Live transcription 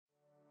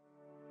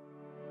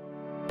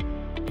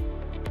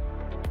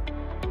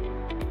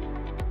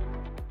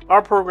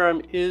Our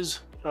program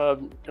is a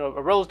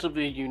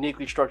relatively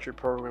uniquely structured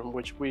program,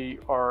 which we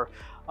are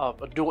a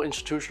dual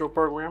institutional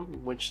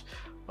program, which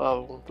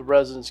the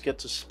residents get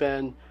to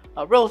spend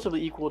relatively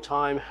equal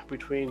time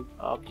between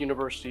the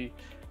university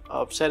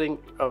setting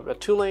at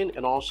Tulane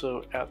and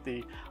also at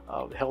the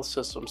health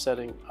system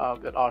setting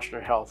at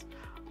Ochsner Health.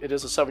 It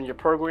is a 7-year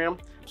program,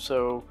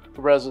 so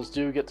the residents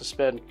do get to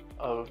spend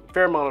a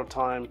fair amount of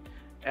time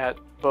at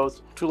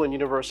both Tulane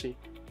University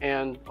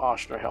and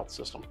Ochsner Health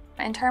System.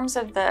 In terms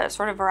of the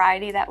sort of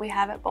variety that we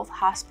have at both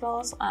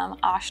hospitals,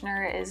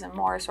 Ochsner is a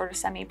more sort of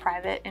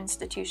semi-private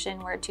institution,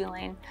 where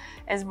Tulane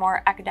is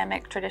more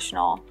academic,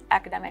 traditional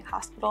academic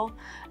hospital.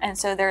 And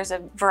so there's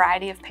a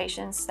variety of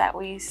patients that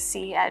we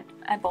see at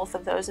both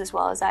of those, as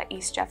well as at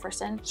East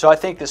Jefferson. So I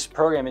think this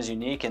program is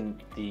unique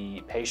in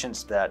the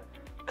patients that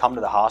come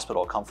to the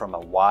hospital come from a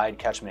wide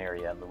catchment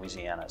area in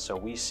Louisiana. So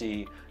we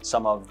see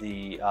some of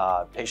the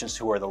patients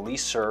who are the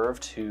least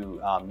served, who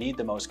need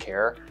the most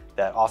care,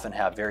 that often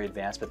have very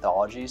advanced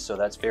pathologies. So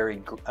that's very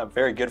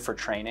good for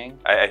training.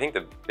 I think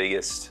the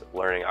biggest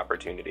learning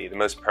opportunity, the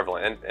most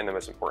prevalent and the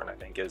most important,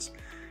 I think, is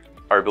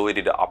our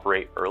ability to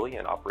operate early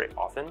and operate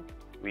often.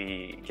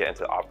 We get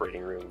into the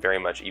operating room very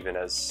much even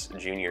as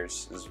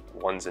juniors, as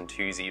 1s and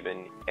 2s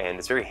even, and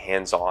it's very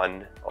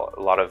hands-on, a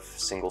lot of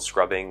single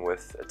scrubbing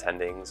with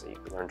attendings, and you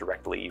can learn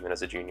directly even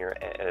as a junior,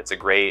 and it's a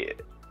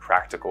great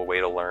practical way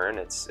to learn.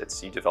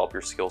 It's you develop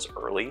your skills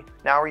early.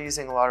 Now we're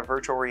using a lot of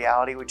virtual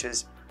reality, which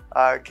is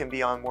can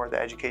be on more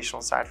the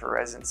educational side for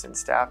residents and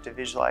staff to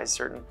visualize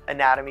certain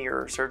anatomy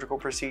or surgical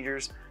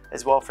procedures,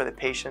 as well for the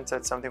patients.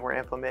 That's something we're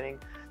implementing.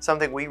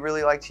 Something we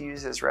really like to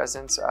use as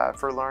residents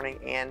for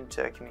learning and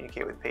to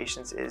communicate with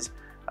patients is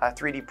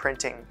 3D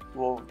printing.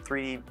 We'll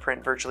 3D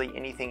print virtually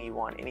anything you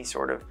want, any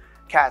sort of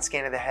CAT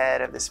scan of the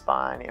head, of the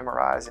spine,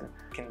 MRIs, and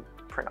can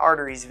print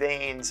arteries,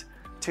 veins,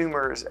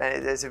 tumors.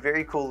 And it's a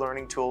very cool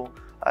learning tool,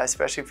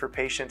 especially for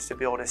patients to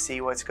be able to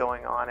see what's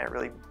going on. It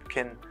really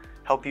can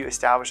help you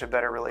establish a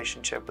better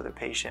relationship with a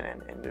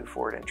patient and move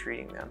forward in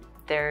treating them.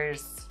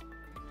 There's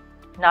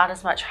not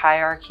as much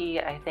hierarchy,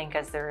 I think,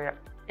 as there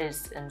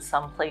is in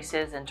some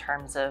places, in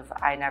terms of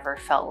I never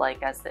felt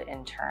like as the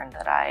intern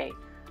that I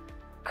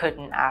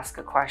couldn't ask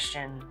a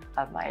question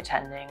of my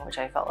attending, which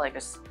I felt like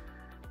is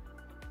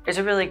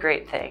a really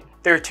great thing.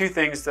 There are 2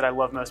 things that I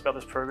love most about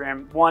this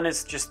program. One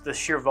is just the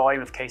sheer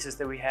volume of cases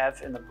that we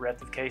have and the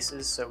breadth of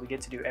cases, so we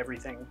get to do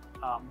everything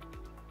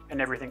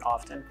and everything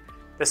often.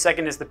 The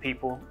second is the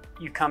people.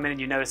 You come in and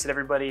you notice that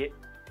everybody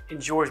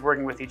enjoys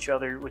working with each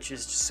other, which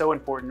is so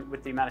important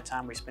with the amount of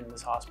time we spend in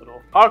this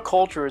hospital. Our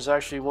culture is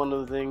actually one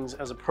of the things,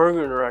 as a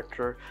program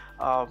director,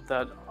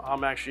 that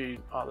I'm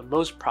actually the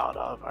most proud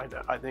of.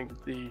 I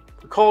think the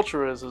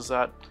culture is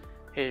that,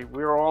 hey,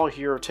 we're all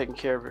here taking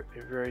care of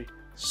a very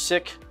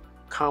sick,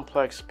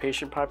 complex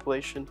patient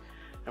population,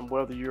 and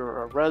whether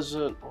you're a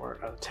resident or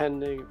an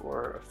attending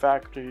or a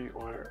faculty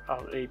or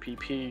an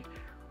APP,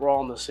 we're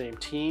all on the same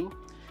team.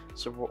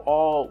 So we're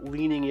all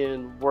leaning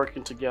in,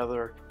 working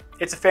together.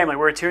 It's a family.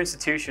 We're at 2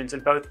 institutions,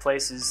 in both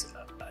places.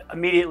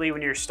 Immediately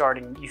when you're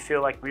starting, you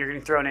feel like you're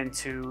getting thrown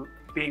into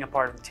being a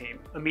part of the team.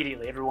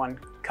 Immediately, everyone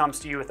comes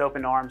to you with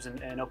open arms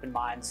and open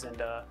minds,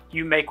 and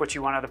you make what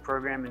you want out of the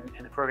program,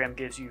 and the program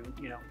gives you,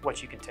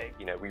 what you can take.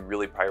 We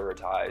really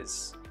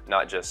prioritize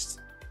not just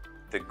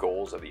the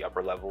goals of the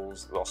upper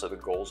levels, but also the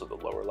goals of the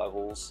lower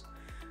levels.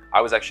 I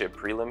was actually a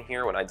prelim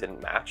here when I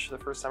didn't match the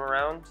first time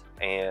around,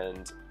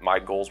 and my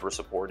goals were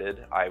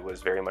supported. I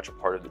was very much a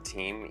part of the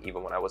team,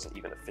 even when I wasn't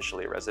even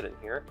officially a resident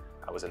here.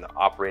 I was in the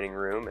operating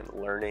room and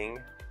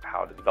learning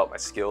how to develop my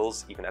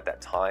skills. Even at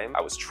that time,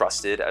 I was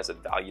trusted as a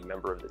valued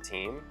member of the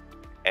team.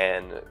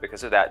 And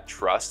because of that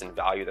trust and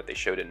value that they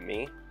showed in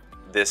me,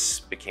 this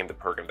became the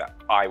program that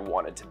I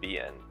wanted to be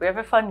in. We have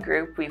a fun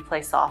group. We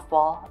play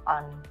softball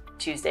on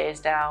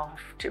Tuesdays now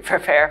to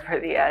prepare for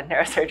the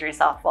neurosurgery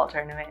softball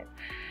tournament.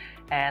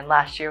 And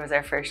last year was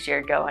our first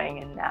year going,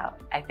 and now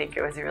I think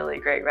it was a really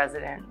great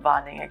resident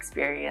bonding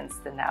experience.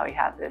 And now we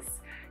have this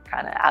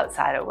kind of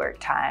outside of work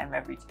time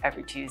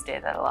every Tuesday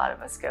that a lot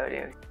of us go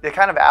to. The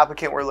kind of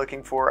applicant we're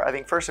looking for, I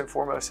think first and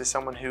foremost, is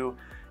someone who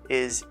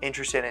is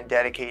interested and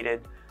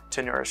dedicated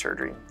to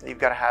neurosurgery. You've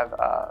got to have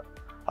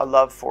a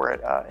love for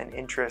it, an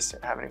interest,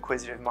 have an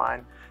inquisitive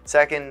mind.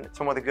 Second,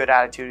 someone with a good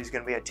attitude who's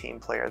going to be a team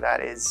player.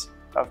 That is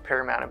of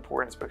paramount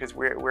importance because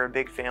we're a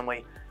big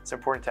family. It's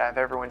important to have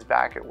everyone's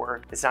back at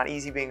work. It's not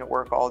easy being at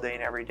work all day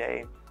and every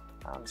day.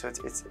 So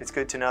it's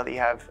good to know that you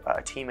have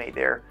a teammate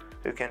there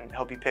who can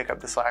help you pick up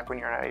the slack when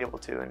you're not able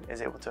to and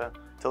is able to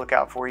look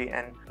out for you.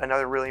 And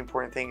another really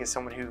important thing is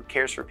someone who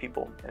cares for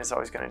people and is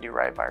always going to do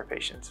right by our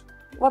patients.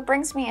 What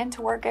brings me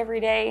into work every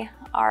day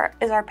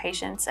is our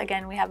patients.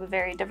 Again, we have a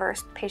very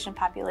diverse patient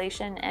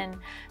population, and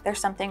there's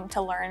something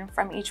to learn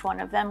from each one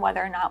of them,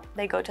 whether or not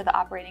they go to the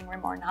operating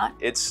room or not.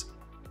 It's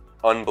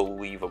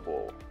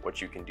unbelievable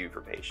what you can do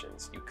for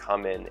patients. You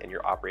come in and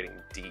you're operating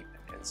deep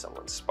in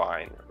someone's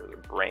spine or their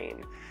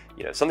brain.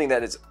 Something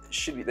that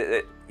should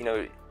be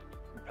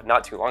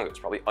not too long ago, it's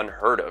probably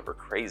unheard of or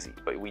crazy,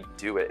 but we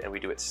do it, and we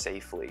do it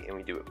safely, and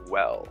we do it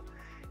well.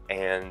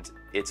 And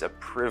it's a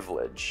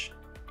privilege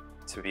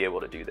to be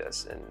able to do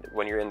this. And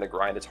when you're in the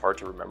grind, it's hard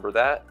to remember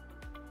that,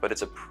 but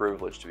it's a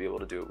privilege to be able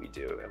to do what we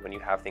do. And when you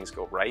have things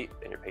go right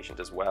and your patient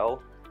does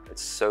well,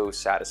 it's so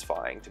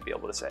satisfying to be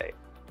able to say,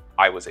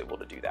 I was able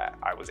to do that.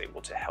 I was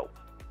able to help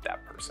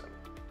that person.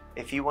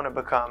 If you want to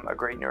become a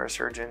great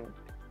neurosurgeon,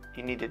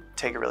 you need to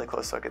take a really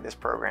close look at this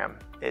program.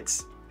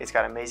 It's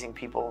got amazing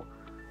people,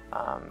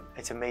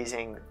 it's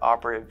amazing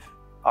operative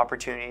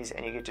opportunities,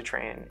 and you get to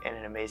train in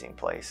an amazing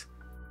place.